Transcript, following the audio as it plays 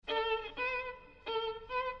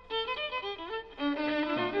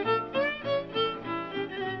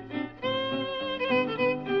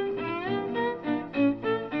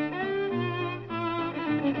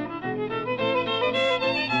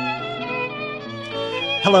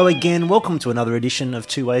Hello again, welcome to another edition of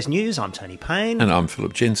Two Ways News. I'm Tony Payne. And I'm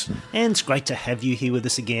Philip Jensen. And it's great to have you here with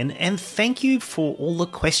us again. And thank you for all the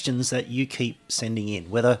questions that you keep sending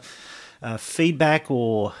in, whether feedback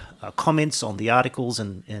or comments on the articles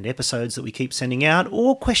and episodes that we keep sending out,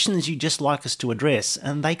 or questions you'd just like us to address.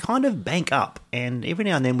 And they kind of bank up. And every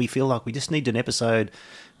now and then we feel like we just need an episode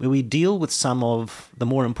where we deal with some of the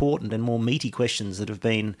more important and more meaty questions that have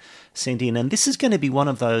been sent in. And this is going to be one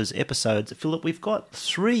of those episodes. Philip, we've got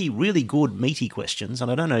 3 really good meaty questions, and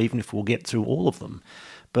I don't know even if we'll get through all of them.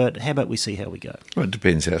 But how about we see how we go? Well, it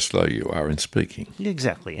depends how slow you are in speaking.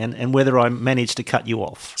 Exactly, and whether I manage to cut you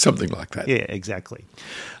off. Something like that. Yeah, exactly.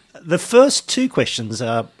 The first 2 questions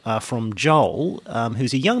are from Joel,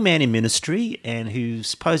 who's a young man in ministry and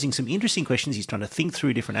who's posing some interesting questions. He's trying to think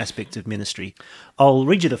through different aspects of ministry. I'll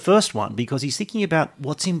read you the first one because he's thinking about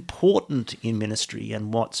what's important in ministry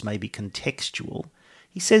and what's maybe contextual.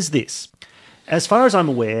 He says this: as far as I'm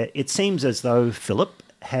aware, it seems as though Philip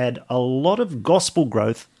had a lot of gospel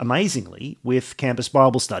growth, amazingly, with Campus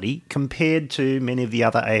Bible Study compared to many of the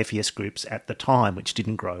other AFES groups at the time, which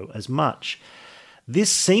didn't grow as much.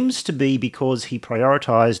 This seems to be because he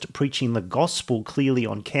prioritised preaching the gospel clearly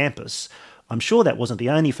on campus. I'm sure that wasn't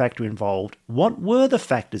the only factor involved. What were the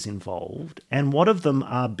factors involved, and what of them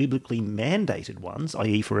are biblically mandated ones,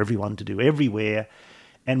 i.e. for everyone to do everywhere,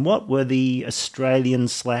 and what were the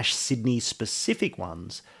Australian/Sydney specific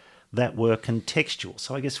ones that were contextual?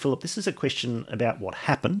 So I guess, Philip, this is a question about what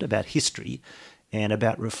happened, about history, and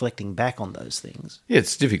about reflecting back on those things. Yeah,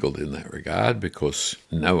 it's difficult in that regard because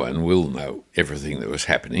no one will know everything that was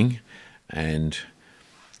happening, and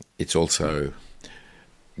it's also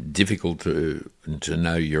difficult to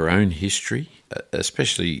know your own history,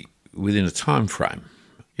 especially within a time frame.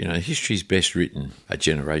 You know, history's best written a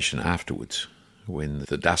generation afterwards, when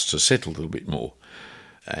the dust has settled a little bit more.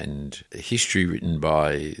 And history written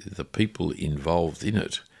by the people involved in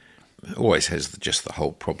it always has just the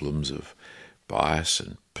whole problems of bias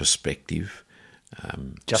and perspective.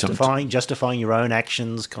 Justifying your own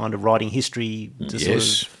actions, kind of writing history to sort of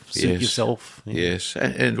suit yourself. Yeah. Yes,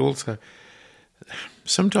 and also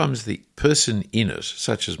sometimes the person in it,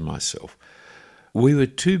 such as myself, we were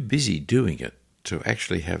too busy doing it to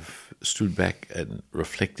actually have stood back and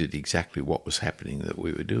reflected exactly what was happening that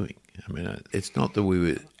we were doing. I mean, it's not that we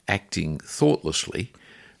were acting thoughtlessly,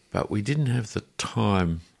 but we didn't have the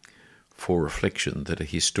time for reflection that a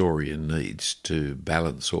historian needs to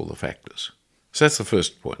balance all the factors. So that's the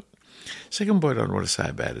first point. Second point I want to say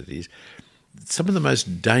about it is some of the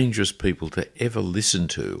most dangerous people to ever listen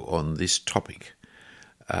to on this topic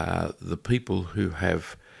are the people who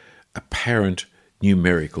have apparent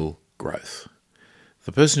numerical growth.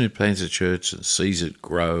 The person who plants a church and sees it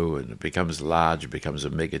grow and it becomes large, it becomes a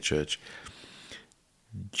mega church,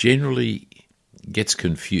 generally gets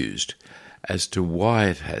confused as to why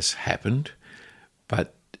it has happened,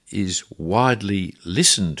 but is widely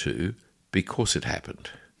listened to because it happened.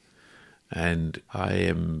 And I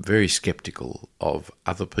am very sceptical of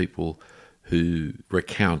other people who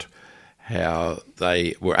recount how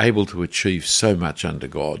they were able to achieve so much under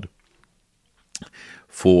God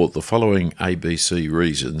for the following ABC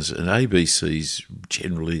reasons, and ABC's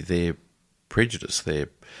generally their prejudice, their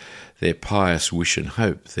pious wish and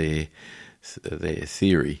hope, their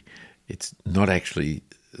theory. It's not actually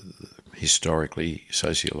historically,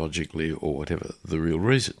 sociologically, or whatever the real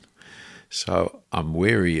reason. So I'm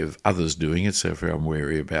wary of others doing it, so therefore I'm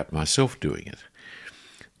wary about myself doing it.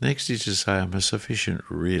 Next is to say I'm a sufficient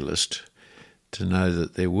realist to know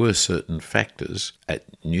that there were certain factors at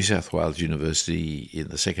New South Wales University in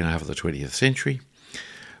the second half of the 20th century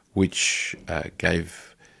which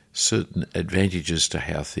gave certain advantages to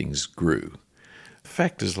how things grew.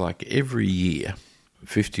 Factors like every year,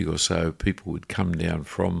 50 or so people would come down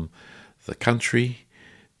from the country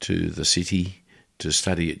to the city to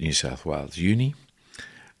study at New South Wales Uni,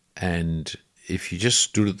 and if you just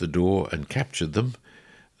stood at the door and captured them,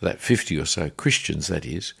 that 50 or so Christians, that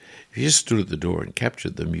is, if you just stood at the door and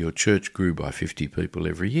captured them, your church grew by 50 people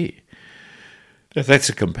every year. Now, that's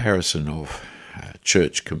a comparison of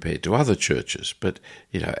church compared to other churches, but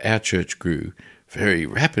our church grew very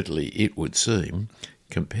rapidly, it would seem,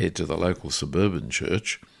 compared to the local suburban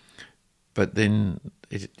church. But then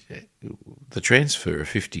the transfer of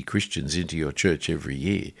 50 Christians into your church every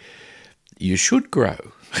year, you should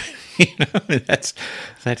grow. That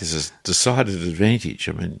is a decided advantage.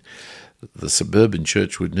 I mean, the suburban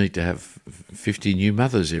church would need to have 50 new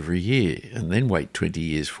mothers every year and then wait 20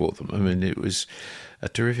 years for them. I mean, it was a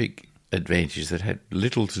terrific advantage that had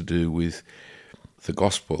little to do with the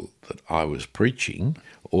gospel that I was preaching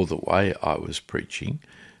or the way I was preaching.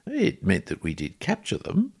 It meant that we did capture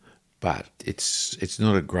them, but it's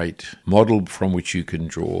not a great model from which you can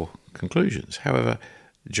draw conclusions. However,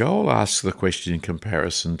 Joel asks the question in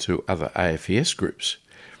comparison to other AFES groups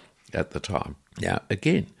at the time. Now,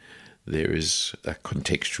 again, there is a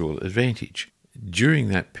contextual advantage. During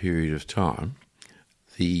that period of time,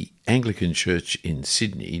 the Anglican Church in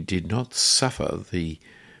Sydney did not suffer the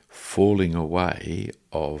falling away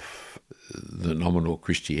of the nominal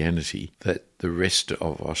Christianity that the rest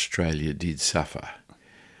of Australia did suffer.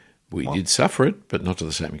 We did suffer it, but not to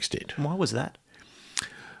the same extent. Why was that?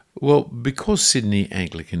 Well, because Sydney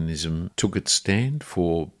Anglicanism took its stand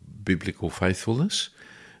for biblical faithfulness,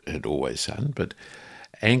 it had always done, but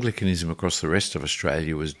Anglicanism across the rest of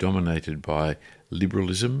Australia was dominated by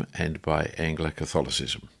liberalism and by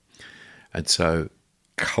Anglo-Catholicism. And so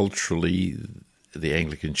culturally, the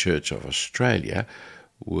Anglican Church of Australia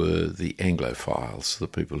were the Anglophiles, the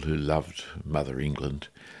people who loved Mother England,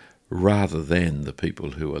 rather than the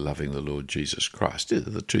people who were loving the Lord Jesus Christ.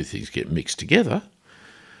 The two things get mixed together,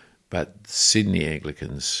 but Sydney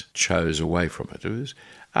Anglicans chose away from it. It was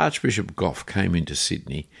Archbishop Gough came into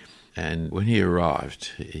Sydney, and when he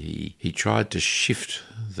arrived, he tried to shift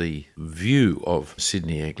the view of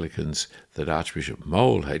Sydney Anglicans that Archbishop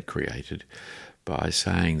Mole had created by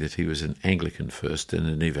saying that he was an Anglican first and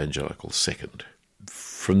an evangelical second.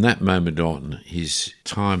 From that moment on, his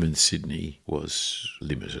time in Sydney was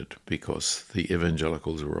limited because the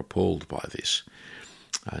evangelicals were appalled by this.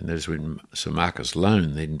 And that is when Sir Marcus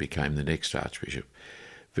Lone then became the next archbishop.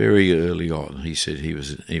 Very early on, he said he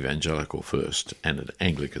was an evangelical first and an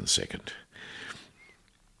Anglican second.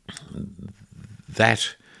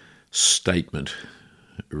 That statement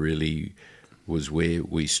really was where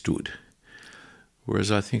we stood.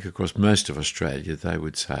 Whereas I think across most of Australia, they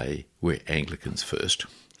would say we're Anglicans first,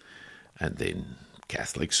 and then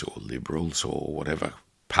Catholics or Liberals or whatever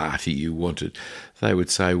party you wanted, they would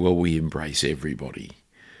say, well, we embrace everybody.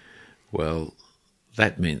 Well,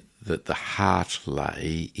 that meant that the heart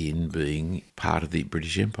lay in being part of the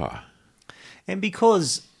British Empire. And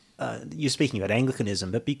because you're speaking about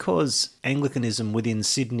Anglicanism, but because Anglicanism within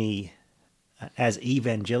Sydney as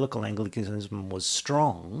evangelical Anglicanism was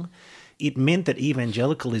strong, it meant that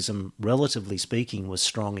evangelicalism, relatively speaking, was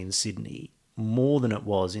strong in Sydney more than it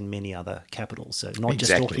was in many other capitals. So not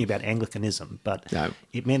just talking about Anglicanism, but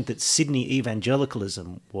it meant that Sydney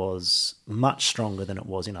evangelicalism was much stronger than it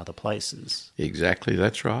was in other places. Exactly,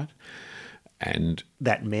 that's right. And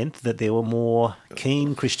that meant that there were more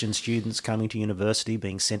keen Christian students coming to university,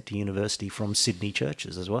 being sent to university from Sydney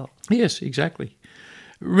churches as well. Yes, exactly.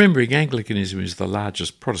 Remembering Anglicanism is the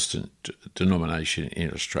largest Protestant denomination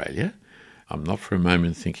in Australia. I'm not for a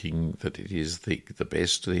moment thinking that it is the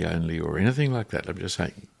best, the only, or anything like that. I'm just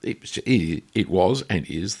saying it was and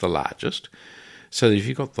is the largest. So if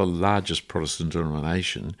you've got the largest Protestant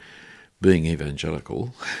denomination being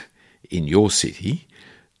evangelical in your city,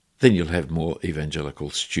 then you'll have more evangelical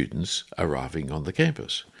students arriving on the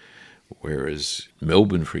campus. Whereas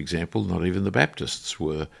Melbourne, for example, not even the Baptists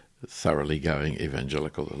were thoroughly going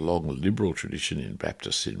evangelical. A long liberal tradition in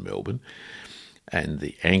Baptists in Melbourne, and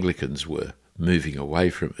the Anglicans were moving away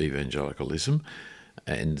from evangelicalism,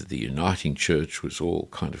 and the Uniting Church was all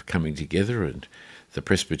kind of coming together, and the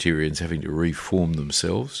Presbyterians having to reform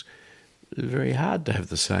themselves. It was very hard to have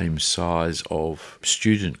the same size of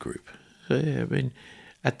student group. So, I mean,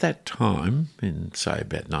 at that time, in say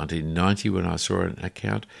about 1990, when I saw an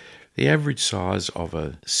account, the average size of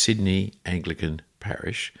a Sydney Anglican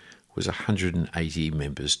parish was 180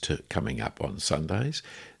 members coming up on Sundays.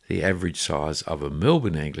 The average size of a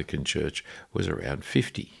Melbourne Anglican church was around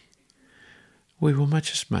 50. We were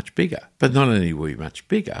much bigger. But not only were we much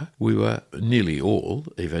bigger, we were nearly all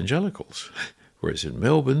evangelicals. Whereas in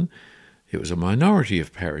Melbourne, it was a minority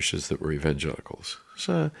of parishes that were evangelicals.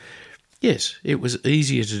 So, yes, it was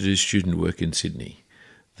easier to do student work in Sydney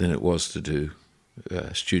than it was to do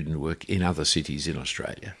student work in other cities in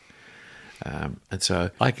Australia. And so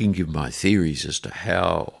I can give my theories as to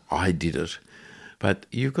how I did it, but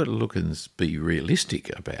you've got to look and be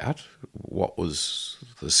realistic about what was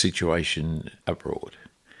the situation abroad.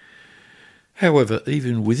 However,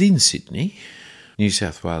 even within Sydney, New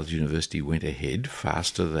South Wales University went ahead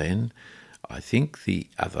faster than, I think, the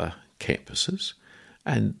other campuses.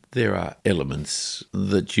 And there are elements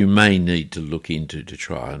that you may need to look into to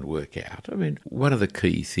try and work out. I mean, one of the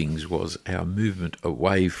key things was our movement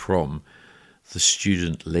away from the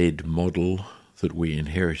student-led model that we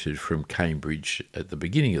inherited from Cambridge at the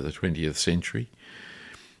beginning of the 20th century,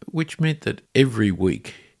 which meant that every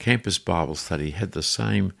week campus Bible study had the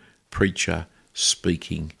same preacher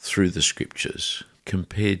speaking through the scriptures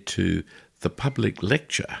compared to the public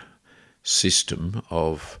lecture system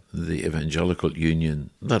of the Evangelical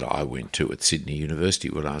Union that I went to at Sydney University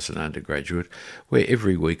when I was an undergraduate, where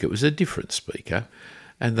every week it was a different speaker,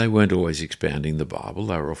 and they weren't always expounding the Bible,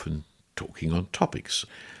 they were often talking on topics.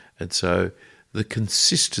 And so the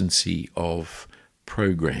consistency of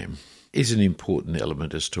program is an important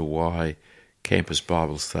element as to why campus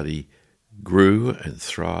Bible study grew and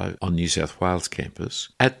thrived on New South Wales campus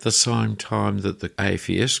at the same time that the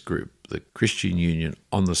AFES group, the Christian Union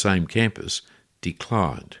on the same campus,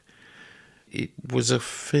 declined. It was a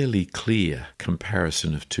fairly clear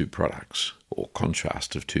comparison of two products, or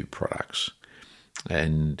contrast of two products.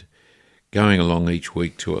 And going along each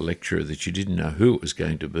week to a lecturer that you didn't know who it was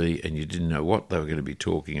going to be and you didn't know what they were going to be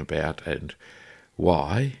talking about and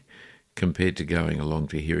why, compared to going along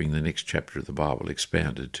to hearing the next chapter of the Bible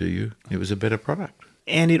expounded to you, it was a better product.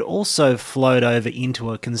 And it also flowed over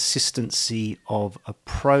into a consistency of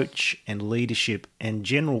approach and leadership and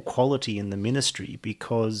general quality in the ministry,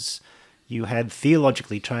 because you had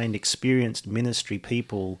theologically trained, experienced ministry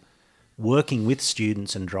people working with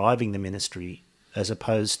students and driving the ministry, as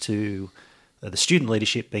opposed to the student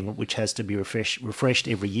leadership being, which has to be refreshed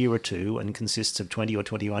every year or two and consists of 20 or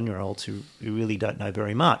 21-year-olds who really don't know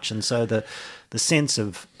very much. And so the sense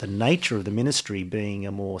of the nature of the ministry being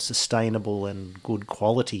a more sustainable and good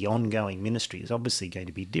quality ongoing ministry is obviously going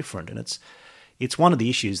to be different. And it's one of the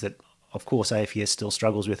issues that, of course, AFES still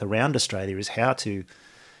struggles with around Australia, is how to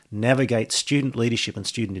navigate student leadership and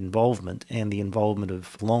student involvement and the involvement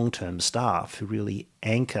of long-term staff who really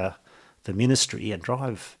anchor the ministry and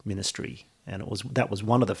drive ministry. And that was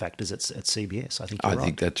one of the factors at CBS. I think you're right. I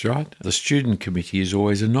think that's right. The student committee is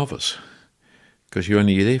always a novice because you're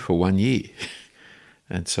only there for 1 year.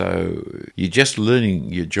 And so you're just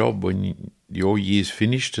learning your job when your year's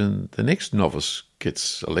finished and the next novice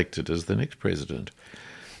gets elected as the next president.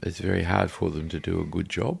 It's very hard for them to do a good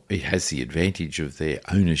job. It has the advantage of their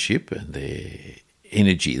ownership and their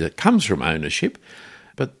energy that comes from ownership,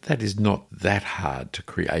 but that is not that hard to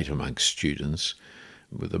create amongst students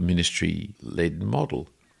with a ministry-led model.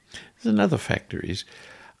 There's another factor is,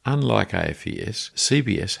 unlike AFES,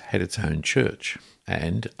 CBS had its own church,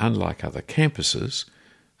 and unlike other campuses,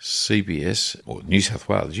 CBS, or New South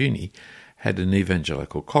Wales Uni, had an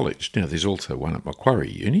evangelical college. Now, there's also one at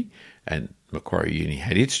Macquarie Uni, and Macquarie Uni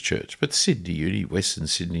had its church, but Sydney Uni, Western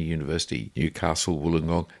Sydney University, Newcastle,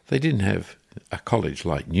 Wollongong, they didn't have a college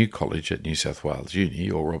like New College at New South Wales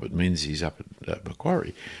Uni or Robert Menzies up at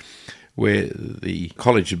Macquarie, where the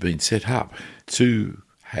college had been set up to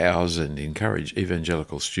house and encourage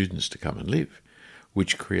evangelical students to come and live,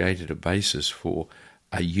 which created a basis for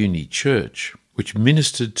a uni church which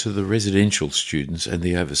ministered to the residential students and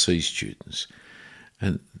the overseas students.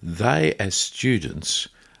 And they, as students,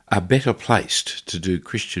 are better placed to do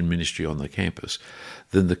Christian ministry on the campus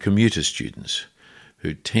than the commuter students,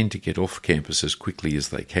 who tend to get off campus as quickly as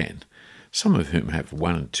they can, some of whom have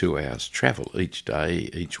 1 and 2 hours travel each day,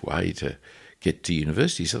 each way to get to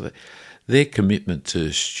university. So that their commitment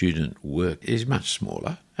to student work is much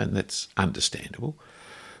smaller, and that's understandable.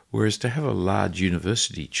 Whereas to have a large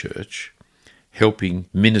university church helping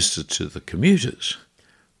minister to the commuters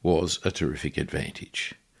was a terrific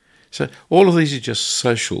advantage. So all of these are just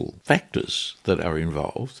social factors that are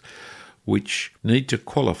involved, which need to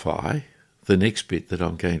qualify the next bit that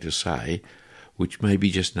I'm going to say, which may be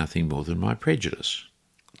just nothing more than my prejudice.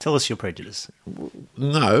 Tell us your prejudice.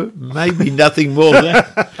 No, maybe nothing more than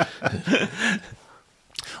that.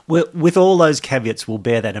 Well, with all those caveats, we'll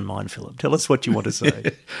bear that in mind, Philip. Tell us what you want to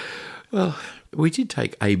say. Well, we did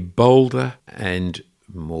take a bolder and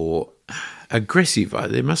more aggressive,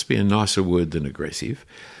 there must be a nicer word than aggressive,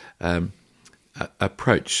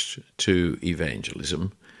 approach to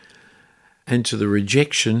evangelism and to the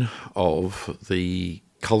rejection of the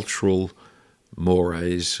cultural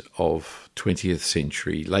mores of 20th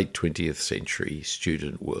century, late 20th century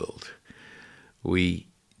student world. We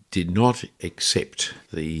did not accept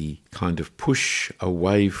the kind of push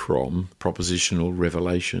away from propositional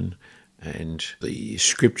revelation and the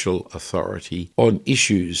scriptural authority on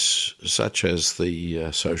issues such as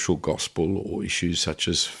the social gospel or issues such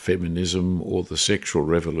as feminism or the sexual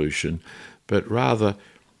revolution, but rather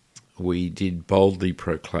we did boldly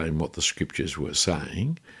proclaim what the scriptures were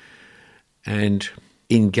saying and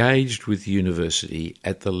engaged with the university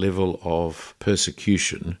at the level of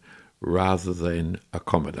persecution rather than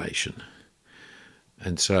accommodation.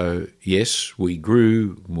 And so, yes, we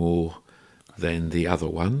grew more than the other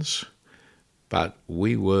ones, but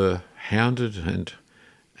we were hounded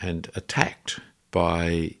and attacked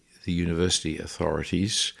by the university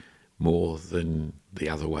authorities more than the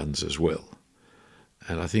other ones as well.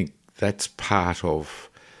 And I think that's part of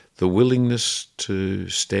the willingness to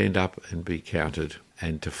stand up and be counted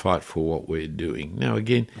and to fight for what we're doing. Now,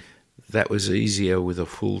 again, that was easier with a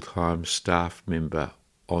full-time staff member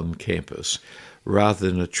on campus rather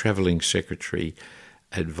than a travelling secretary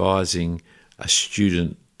advising a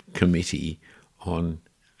student committee on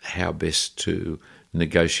how best to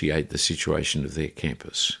negotiate the situation of their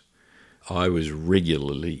campus. I was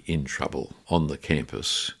regularly in trouble on the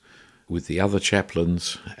campus with the other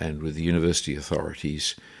chaplains and with the university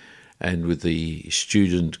authorities and with the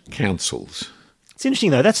student councils. It's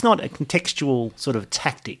interesting, though, that's not a contextual sort of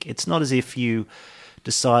tactic. It's not as if you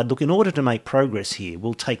decide, look, in order to make progress here,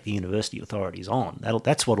 we'll take the university authorities on.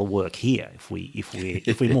 That's what'll work here if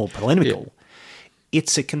we're more polemical. Yeah.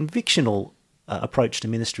 It's a convictional approach to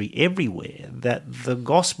ministry everywhere, that the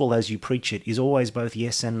gospel as you preach it is always both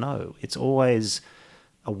yes and no. It's always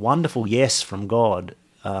a wonderful yes from God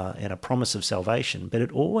and a promise of salvation, but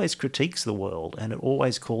it always critiques the world and it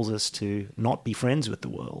always calls us to not be friends with the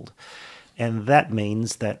world. And that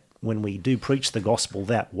means that when we do preach the gospel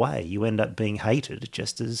that way, you end up being hated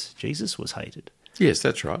just as Jesus was hated. Yes,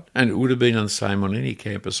 that's right. And it would have been the same on any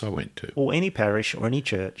campus I went to. Or any parish or any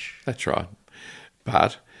church. That's right.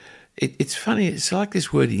 But it's funny, it's like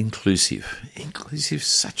this word inclusive. Inclusive,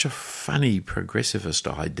 such a funny progressivist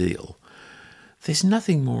ideal. There's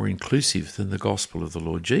nothing more inclusive than the gospel of the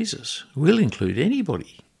Lord Jesus. We'll include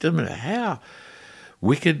anybody. Doesn't matter how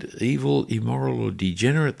wicked, evil, immoral or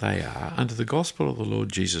degenerate they are, under the gospel of the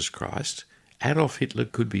Lord Jesus Christ, Adolf Hitler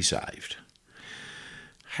could be saved.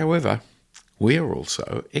 However, we are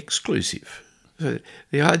also exclusive. So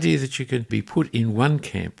the idea that you can be put in one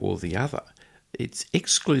camp or the other, it's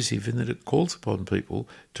exclusive in that it calls upon people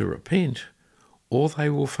to repent, or they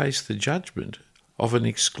will face the judgment of an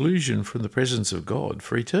exclusion from the presence of God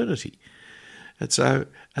for eternity. And so,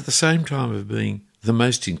 at the same time of being the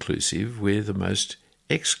most inclusive, we're the most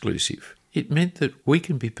exclusive. It meant that we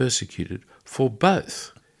can be persecuted for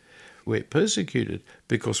both. We're persecuted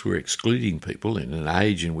because we're excluding people in an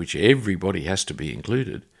age in which everybody has to be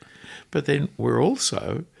included, but then we're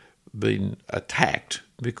also being attacked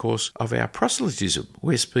because of our proselytism.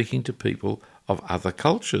 We're speaking to people of other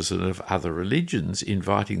cultures and of other religions,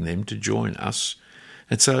 inviting them to join us.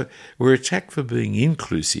 And so we're attacked for being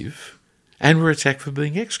inclusive and we're attacked for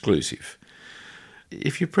being exclusive.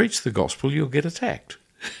 If you preach the gospel, you'll get attacked.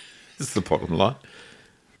 That's the bottom line.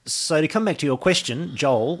 So to come back to your question,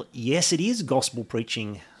 Joel, yes, it is gospel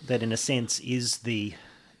preaching that in a sense is the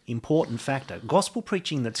important factor. Gospel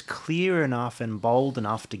preaching that's clear enough and bold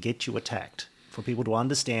enough to get you attacked, for people to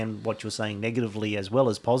understand what you're saying negatively as well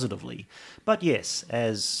as positively. But yes,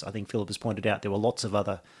 as I think Philip has pointed out, there were lots of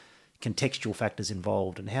other contextual factors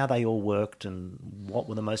involved and how they all worked and what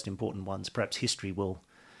were the most important ones. Perhaps history will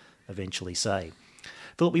eventually say.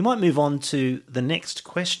 Philip, we might move on to the next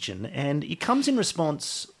question, and it comes in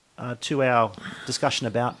response to our discussion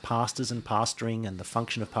about pastors and pastoring and the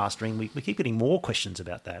function of pastoring. We keep getting more questions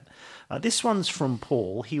about that. This one's from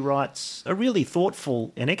Paul. He writes a really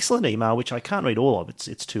thoughtful and excellent email, which I can't read all of.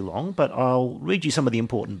 It's too long, but I'll read you some of the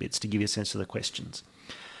important bits to give you a sense of the questions.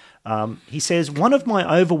 He says, one of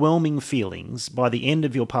my overwhelming feelings by the end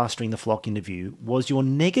of your Pastoring the Flock interview was your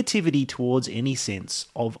negativity towards any sense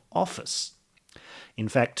of office. In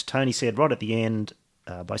fact, Tony said right at the end,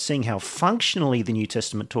 by seeing how functionally the New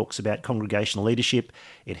Testament talks about congregational leadership,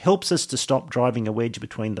 it helps us to stop driving a wedge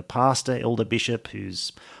between the pastor, elder, bishop,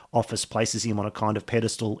 whose office places him on a kind of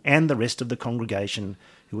pedestal, and the rest of the congregation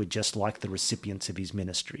who are just like the recipients of his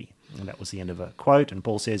ministry. And that was the end of a quote. And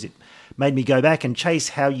Paul says, it made me go back and chase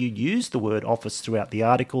how you used the word office throughout the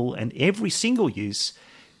article, and every single use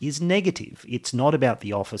is negative. It's not about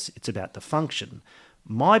the office, it's about the function.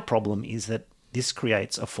 My problem is that this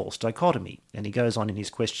creates a false dichotomy. And he goes on in his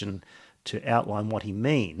question to outline what he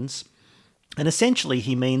means. And essentially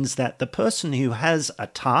he means that the person who has a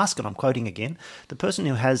task, and I'm quoting again, the person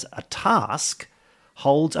who has a task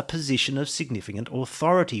holds a position of significant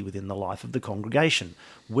authority within the life of the congregation,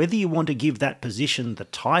 whether you want to give that position the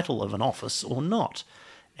title of an office or not.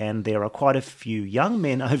 And there are quite a few young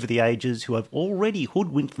men over the ages who have already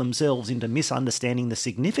hoodwinked themselves into misunderstanding the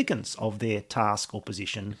significance of their task or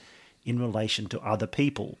position in relation to other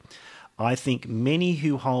people. I think many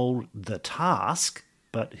who hold the task,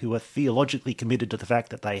 but who are theologically committed to the fact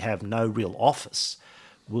that they have no real office,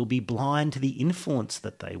 will be blind to the influence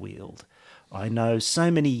that they wield. I know so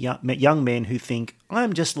many young men who think,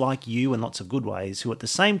 I'm just like you in lots of good ways, who at the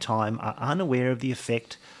same time are unaware of the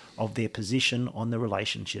effect of their position on the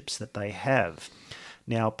relationships that they have.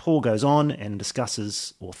 Now, Paul goes on and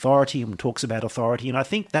discusses authority and talks about authority, and I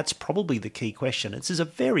think that's probably the key question. This is a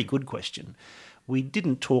very good question. we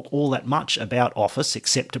didn't talk all that much about office,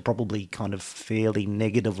 except to probably kind of fairly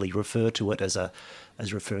negatively refer to it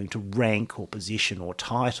as referring to rank or position or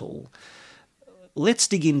title. Let's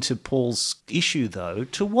dig into Paul's issue, though.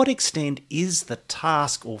 To what extent is the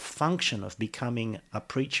task or function of becoming a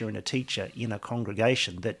preacher and a teacher in a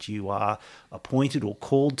congregation that you are appointed or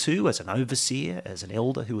called to as an overseer, as an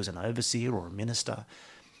elder who is an overseer or a minister?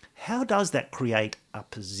 How does that create a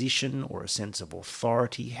position or a sense of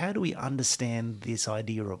authority? How do we understand this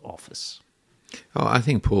idea of office? Oh, I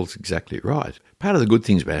think Paul's exactly right. Part of the good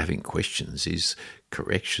things about having questions is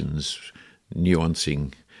corrections,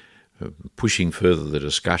 nuancing, pushing further the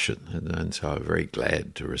discussion. And so I'm very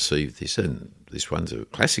glad to receive this. And this one's a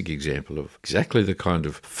classic example of exactly the kind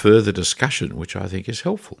of further discussion which I think is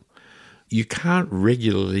helpful. You can't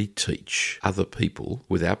regularly teach other people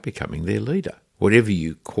without becoming their leader. Whatever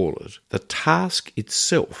you call it, the task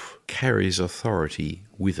itself carries authority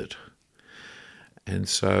with it. And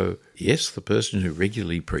so, yes, the person who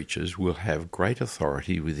regularly preaches will have great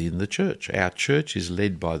authority within the church. Our church is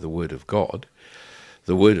led by the Word of God.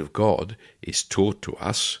 The Word of God is taught to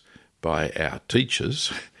us by our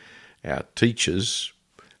teachers. Our teachers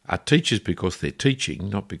are teachers because they're teaching,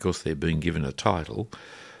 not because they're being given a title.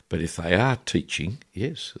 But if they are teaching,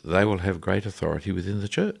 yes, they will have great authority within the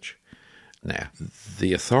church. Now,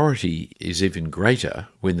 the authority is even greater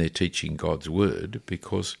when they're teaching God's Word,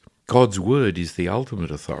 because God's Word is the ultimate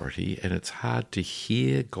authority, and it's hard to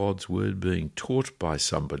hear God's Word being taught by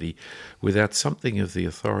somebody without something of the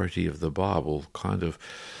authority of the Bible kind of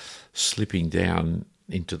slipping down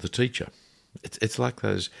into the teacher. It's like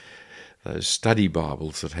those study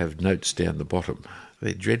Bibles that have notes down the bottom.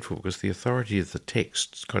 They're dreadful because the authority of the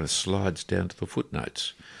text kind of slides down to the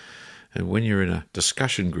footnotes. And when you're in a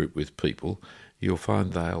discussion group with people, you'll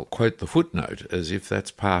find they'll quote the footnote as if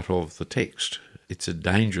that's part of the text. It's a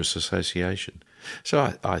dangerous association.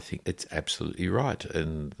 So I think it's absolutely right,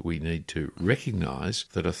 and we need to recognise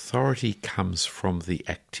that authority comes from the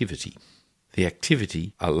activity. The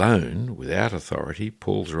activity alone, without authority,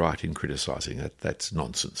 Paul's right in criticising that. That's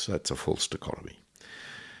nonsense. That's a false dichotomy.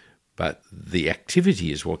 But the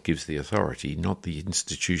activity is what gives the authority, not the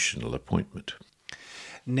institutional appointment.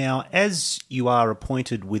 Now, as you are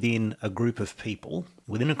appointed within a group of people,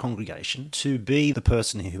 within a congregation, to be the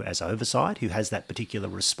person who has oversight, who has that particular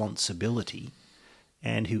responsibility,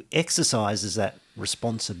 and who exercises that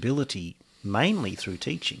responsibility mainly through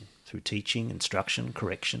teaching, instruction,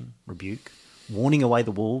 correction, rebuke, warning away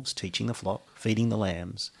the wolves, teaching the flock, feeding the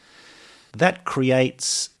lambs, that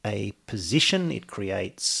creates a position, it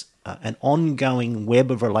creates an ongoing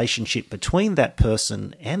web of relationship between that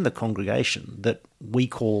person and the congregation that we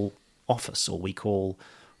call office, or we call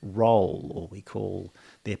role, or we call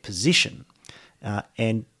their position.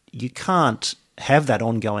 And you can't have that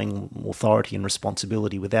ongoing authority and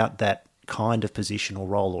responsibility without that kind of position or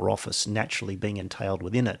role or office naturally being entailed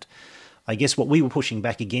within it. I guess what we were pushing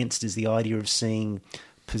back against is the idea of seeing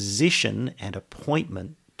position and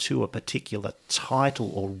appointment to a particular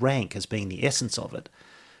title or rank as being the essence of it.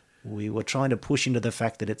 We were trying to push into the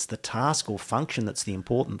fact that it's the task or function that's the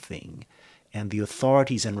important thing, and the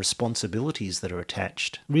authorities and responsibilities that are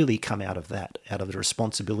attached really come out of that, out of the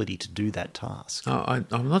responsibility to do that task. I'm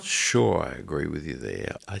not sure I agree with you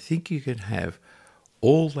there. I think you can have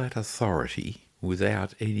all that authority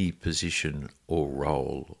without any position or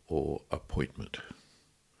role or appointment.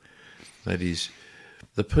 That is,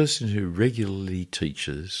 the person who regularly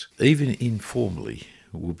teaches, even informally,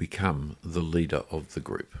 will become the leader of the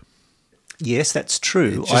group. Yes, that's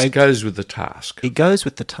true. It just goes with the task. It goes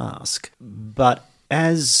with the task. But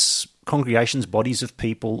as congregations, bodies of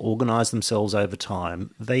people organise themselves over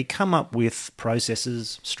time, they come up with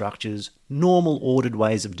processes, structures, normal ordered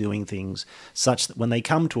ways of doing things, such that when they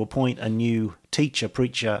come to appoint a new teacher,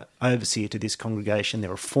 preacher, overseer to this congregation,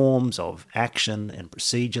 there are forms of action and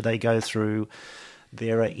procedure they go through.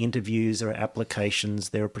 There are interviews, there are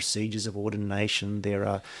applications, there are procedures of ordination,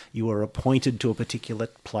 you are appointed to a particular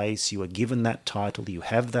place, you are given that title, you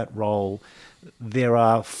have that role. There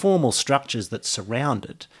are formal structures that surround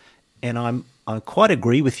it. And I quite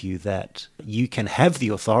agree with you that you can have the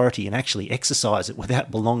authority and actually exercise it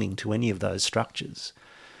without belonging to any of those structures.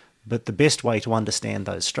 But the best way to understand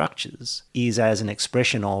those structures is as an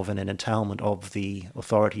expression of and an entailment of the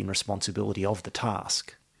authority and responsibility of the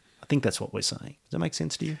task. I think that's what we're saying. Does that make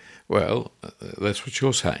sense to you? Well, that's what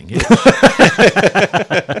you're saying, yeah.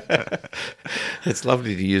 It's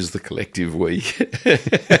lovely to use the collective we.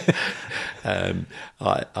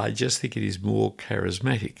 I just think it is more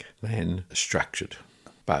charismatic than structured.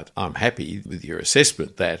 But I'm happy with your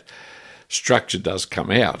assessment that structure does come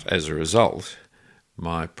out as a result.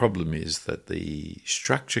 My problem is that the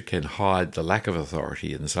structure can hide the lack of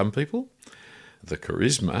authority in some people. The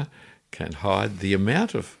charisma can hide the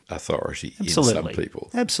amount of authority in some people.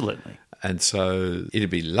 Absolutely. And so it'd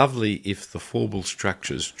be lovely if the formal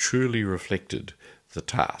structures truly reflected the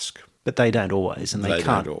task. But they don't always, and They can't.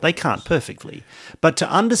 don't always. They can't perfectly. But to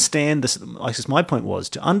understand this, I guess my point was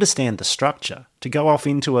to understand the structure, to go off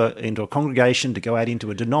into a congregation, to go out into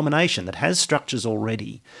a denomination that has structures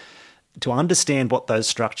already, to understand what those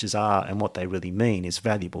structures are and what they really mean is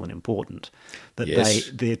valuable and important. That Yes.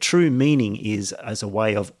 their true meaning is as a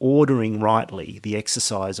way of ordering rightly the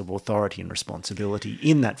exercise of authority and responsibility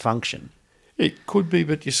in that function. It could be,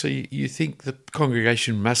 but you see, you think the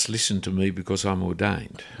congregation must listen to me because I'm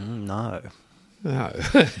ordained. No. No,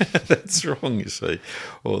 that's wrong, you see.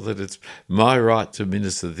 Or that it's my right to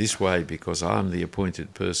minister this way because I'm the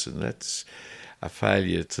appointed person. That's a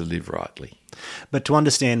failure to live rightly. But to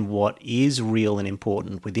understand what is real and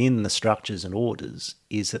important within the structures and orders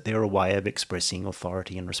is that they're a way of expressing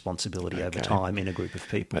authority and responsibility over time in a group of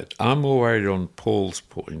people. But I'm more worried on Paul's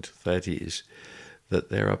point, that is, that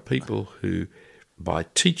there are people who, by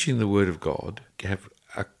teaching the Word of God, have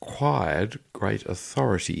acquired great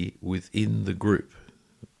authority within the group.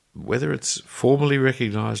 Whether it's formally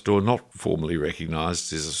recognised or not formally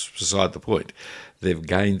recognised is beside the point. They've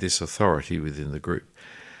gained this authority within the group.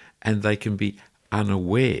 And they can be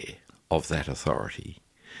unaware of that authority.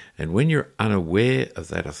 And when you're unaware of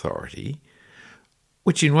that authority,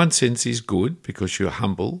 which in one sense is good because you're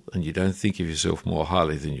humble and you don't think of yourself more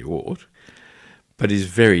highly than you ought, but is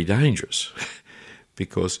very dangerous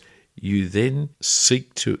because you then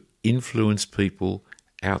seek to influence people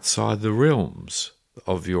outside the realms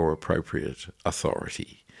of your appropriate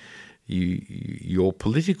authority. Your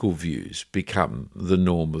political views become the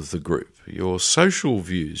norm of the group. Your social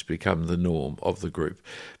views become the norm of the group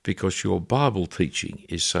because your Bible teaching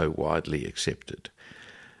is so widely accepted.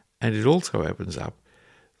 And it also opens up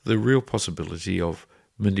the real possibility of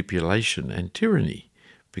manipulation and tyranny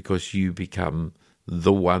because you become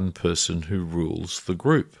the one person who rules the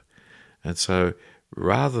group. And so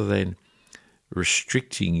rather than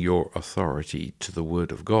restricting your authority to the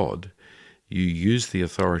Word of God, you use the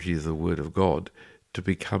authority of the Word of God to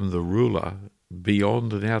become the ruler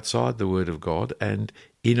beyond and outside the Word of God and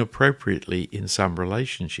inappropriately in some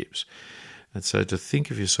relationships. And so to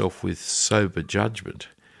think of yourself with sober judgment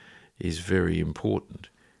is very important.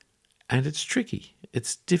 And it's tricky.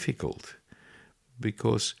 It's difficult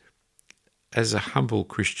because as a humble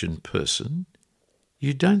Christian person,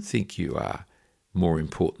 you don't think you are more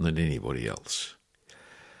important than anybody else.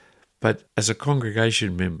 But as a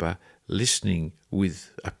congregation member, listening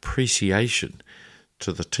with appreciation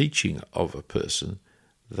to the teaching of a person,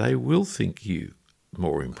 they will think you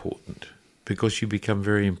more important because you become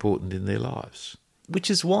very important in their lives. Which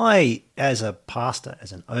is why, as a pastor,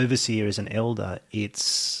 as an overseer, as an elder,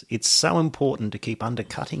 it's so important to keep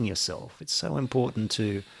undercutting yourself. It's so important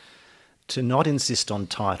to not insist on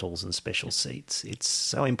titles and special seats. It's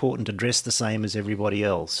so important to dress the same as everybody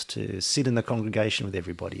else, to sit in the congregation with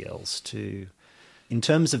everybody else, to, in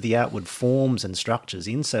terms of the outward forms and structures,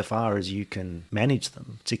 insofar as you can manage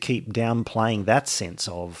them, to keep downplaying that sense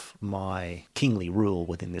of my kingly rule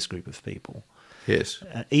within this group of people. Yes.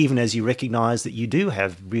 Even as you recognise that you do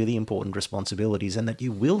have really important responsibilities and that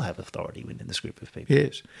you will have authority within this group of people.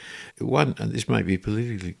 Yes. One, and this may be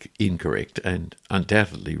politically incorrect and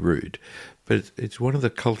undoubtedly rude, but it's one of the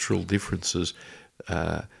cultural differences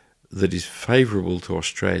that is favourable to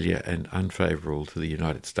Australia and unfavourable to the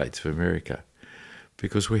United States of America.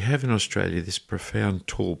 Because we have in Australia this profound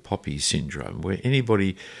tall poppy syndrome where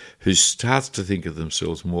anybody who starts to think of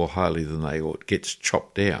themselves more highly than they ought gets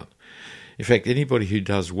chopped down. In fact, anybody who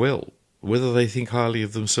does well, whether they think highly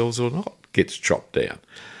of themselves or not, gets chopped down.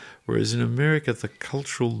 Whereas in America, the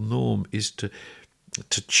cultural norm is to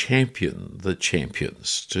champion the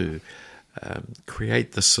champions, to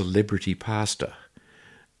create the celebrity pastor.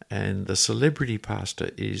 And the celebrity pastor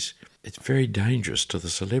it's very dangerous to the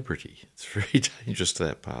celebrity. It's very dangerous to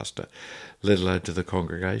that pastor, let alone to the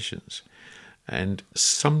congregations. And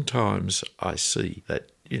sometimes I see that,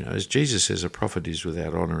 as Jesus says, a prophet is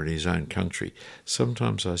without honour in his own country.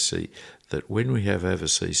 Sometimes I see that when we have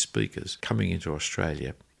overseas speakers coming into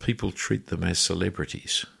Australia, people treat them as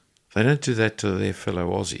celebrities. They don't do that to their fellow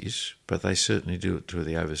Aussies, but they certainly do it to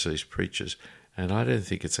the overseas preachers. And I don't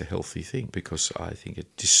think it's a healthy thing because I think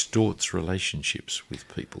it distorts relationships with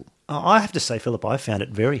people. I have to say, Philip, I found it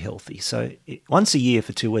very healthy. So once a year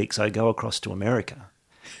for 2 weeks, I go across to America.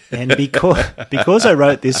 And because I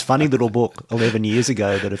wrote this funny little book 11 years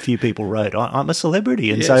ago that a few people wrote, I'm a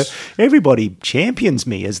celebrity. And so everybody champions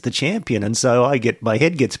me as the champion. And so my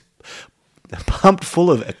head gets pumped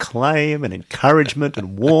full of acclaim and encouragement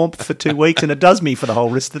and warmth for 2 weeks, and it does me for the whole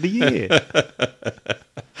rest of the year.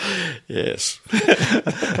 Yes.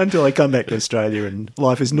 Until I come back to Australia and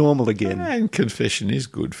life is normal again. And confession is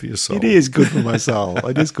good for your soul. It is good for my soul.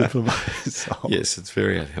 It is good for my soul. Yes, it's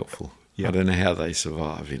very unhelpful. Yep. I don't know how they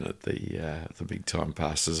survive in it, the big-time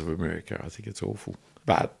pastors of America. I think it's awful.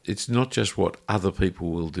 But it's not just what other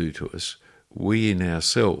people will do to us. We in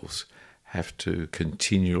ourselves have to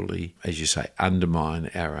continually, as you say, undermine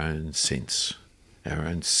our own sense, our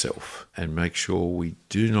own self, and make sure we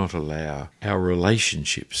do not allow our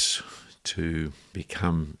relationships to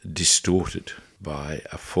become distorted by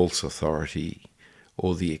a false authority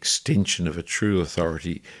or the extension of a true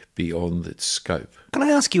authority beyond its scope. Can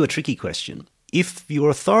I ask you a tricky question? If your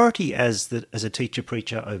authority as a teacher,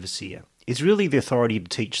 preacher, overseer is really the authority to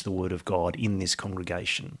teach the Word of God in this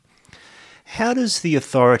congregation, how does the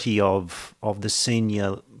authority of the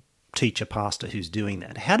senior teacher, pastor who's doing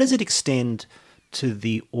that, how does it extend to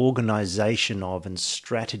the organisation of and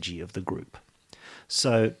strategy of the group?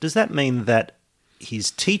 So does that mean that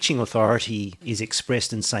his teaching authority is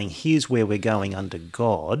expressed in saying, here's where we're going under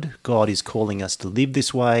God. God is calling us to live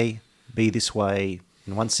this way, be this way,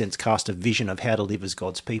 in one sense cast a vision of how to live as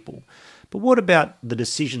God's people. But what about the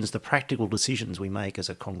decisions, the practical decisions we make as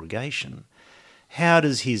a congregation? How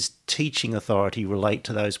does his teaching authority relate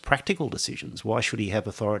to those practical decisions? Why should he have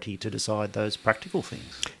authority to decide those practical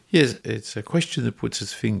things? Yes, it's a question that puts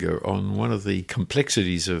its finger on one of the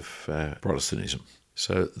complexities of Protestantism.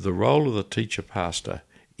 So the role of the teacher-pastor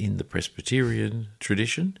in the Presbyterian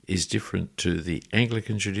tradition is different to the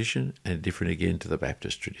Anglican tradition and different again to the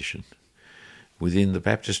Baptist tradition. Within the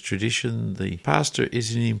Baptist tradition, the pastor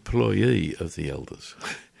is an employee of the elders.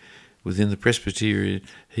 Within the Presbyterian,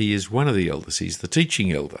 he is one of the elders. He's the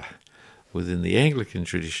teaching elder. Within the Anglican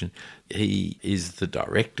tradition, he is the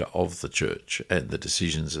director of the church and the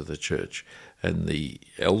decisions of the church. And the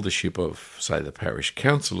eldership of, say, the parish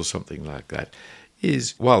council or something like that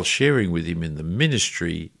is, while sharing with him in the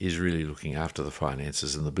ministry, is really looking after the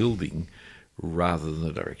finances and the building rather than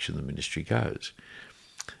the direction the ministry goes.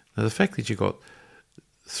 Now, the fact that you've got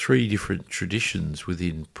 3 different traditions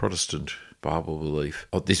within Protestant Bible belief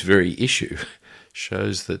on this very issue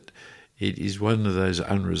shows that it is one of those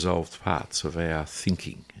unresolved parts of our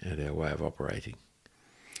thinking and our way of operating.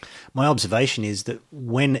 My observation is that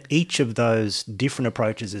when each of those different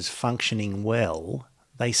approaches is functioning well,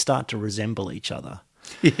 they start to resemble each other.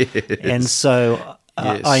 Yes. And so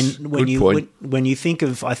Yes. when you think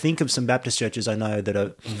of, I think of some Baptist churches I know that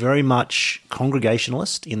are very much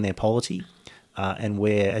congregationalist in their polity, and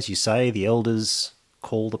where, as you say, the elders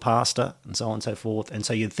call the pastor and so on and so forth. And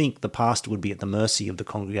so you'd think the pastor would be at the mercy of the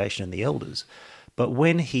congregation and the elders. But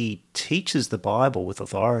when he teaches the Bible with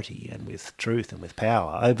authority and with truth and with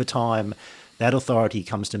power, over time that authority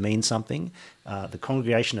comes to mean something. The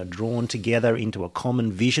congregation are drawn together into a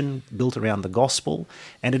common vision built around the gospel,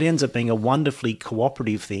 and it ends up being a wonderfully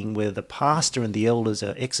cooperative thing where the pastor and the elders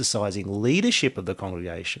are exercising leadership of the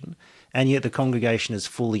congregation, and yet the congregation is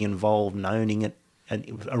fully involved in owning it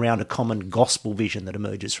and around a common gospel vision that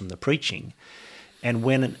emerges from the preaching. And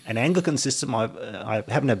when an Anglican system, I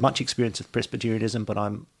haven't had much experience with Presbyterianism, but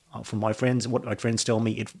I'm from my friends, what my friends tell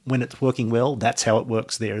me, when it's working well, that's how it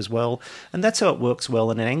works there as well, and that's how it works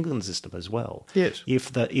well in an Anglican system as well. Yes.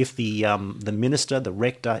 If the minister, the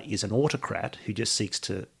rector, is an autocrat who just seeks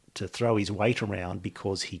to throw his weight around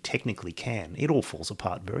because he technically can, it all falls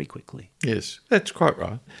apart very quickly. Yes, that's quite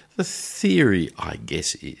right. The theory, I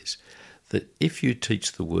guess, is that if you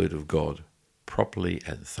teach the Word of God properly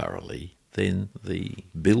and thoroughly, then the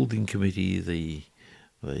building committee, the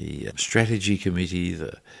strategy committee,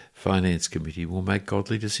 the finance committee will make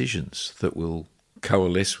godly decisions that will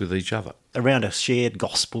coalesce with each other. Around a shared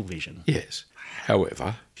gospel vision. Yes.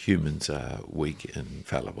 However, humans are weak and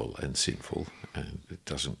fallible and sinful, and it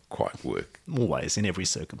doesn't quite work. Always, in every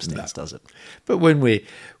circumstance, does it? But when we're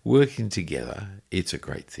working together, it's a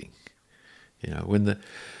great thing. You know, when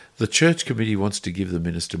the church committee wants to give the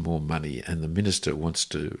minister more money and the minister wants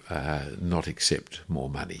to not accept more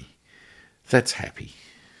money, that's happy.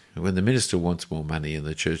 When the minister wants more money and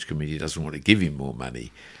the church committee doesn't want to give him more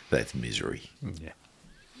money, that's misery. Yeah.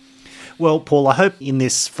 Well, Paul, I hope in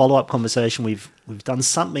this follow-up conversation we've done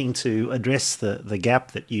something to address the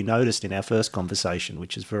gap that you noticed in our first conversation,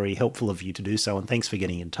 which is very helpful of you to do so, and thanks for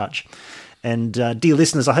getting in touch. And dear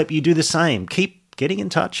listeners, I hope you do the same. Keep getting in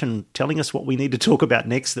touch and telling us what we need to talk about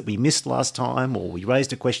next that we missed last time, or we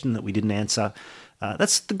raised a question that we didn't answer.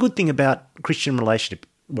 That's the good thing about Christian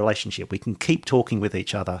relationship. We can keep talking with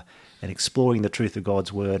each other and exploring the truth of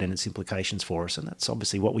God's word and its implications for us. And that's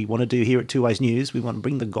obviously what we want to do here at Two Ways News. We want to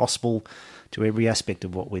bring the gospel to every aspect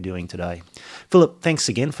of what we're doing today. Philip, thanks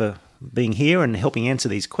again for being here and helping answer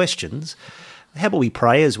these questions. How about we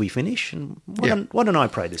pray as we finish? And why don't I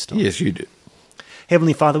pray this time? Yes, you do.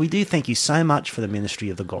 Heavenly Father, we do thank you so much for the ministry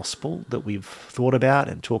of the gospel that we've thought about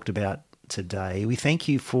and talked about today. We thank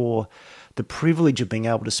you for the privilege of being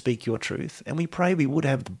able to speak your truth, and we pray we would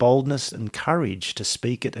have the boldness and courage to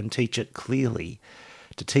speak it and teach it clearly,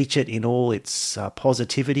 to teach it in all its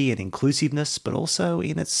positivity and inclusiveness, but also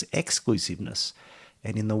in its exclusiveness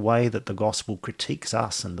and in the way that the gospel critiques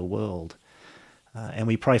us and the world. And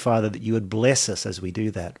we pray, Father, that you would bless us as we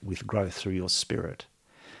do that with growth through your Spirit.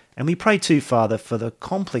 And we pray too, Father, for the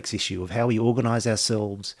complex issue of how we organise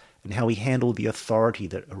ourselves and how we handle the authority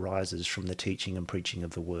that arises from the teaching and preaching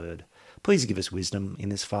of the word. Please give us wisdom in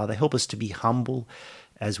this, Father. Help us to be humble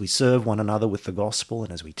as we serve one another with the gospel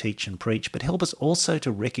and as we teach and preach, but help us also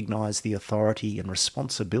to recognise the authority and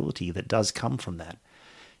responsibility that does come from that,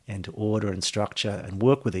 and to order and structure and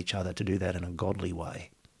work with each other to do that in a godly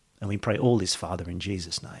way. And we pray all this, Father, in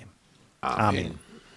Jesus' name. Amen.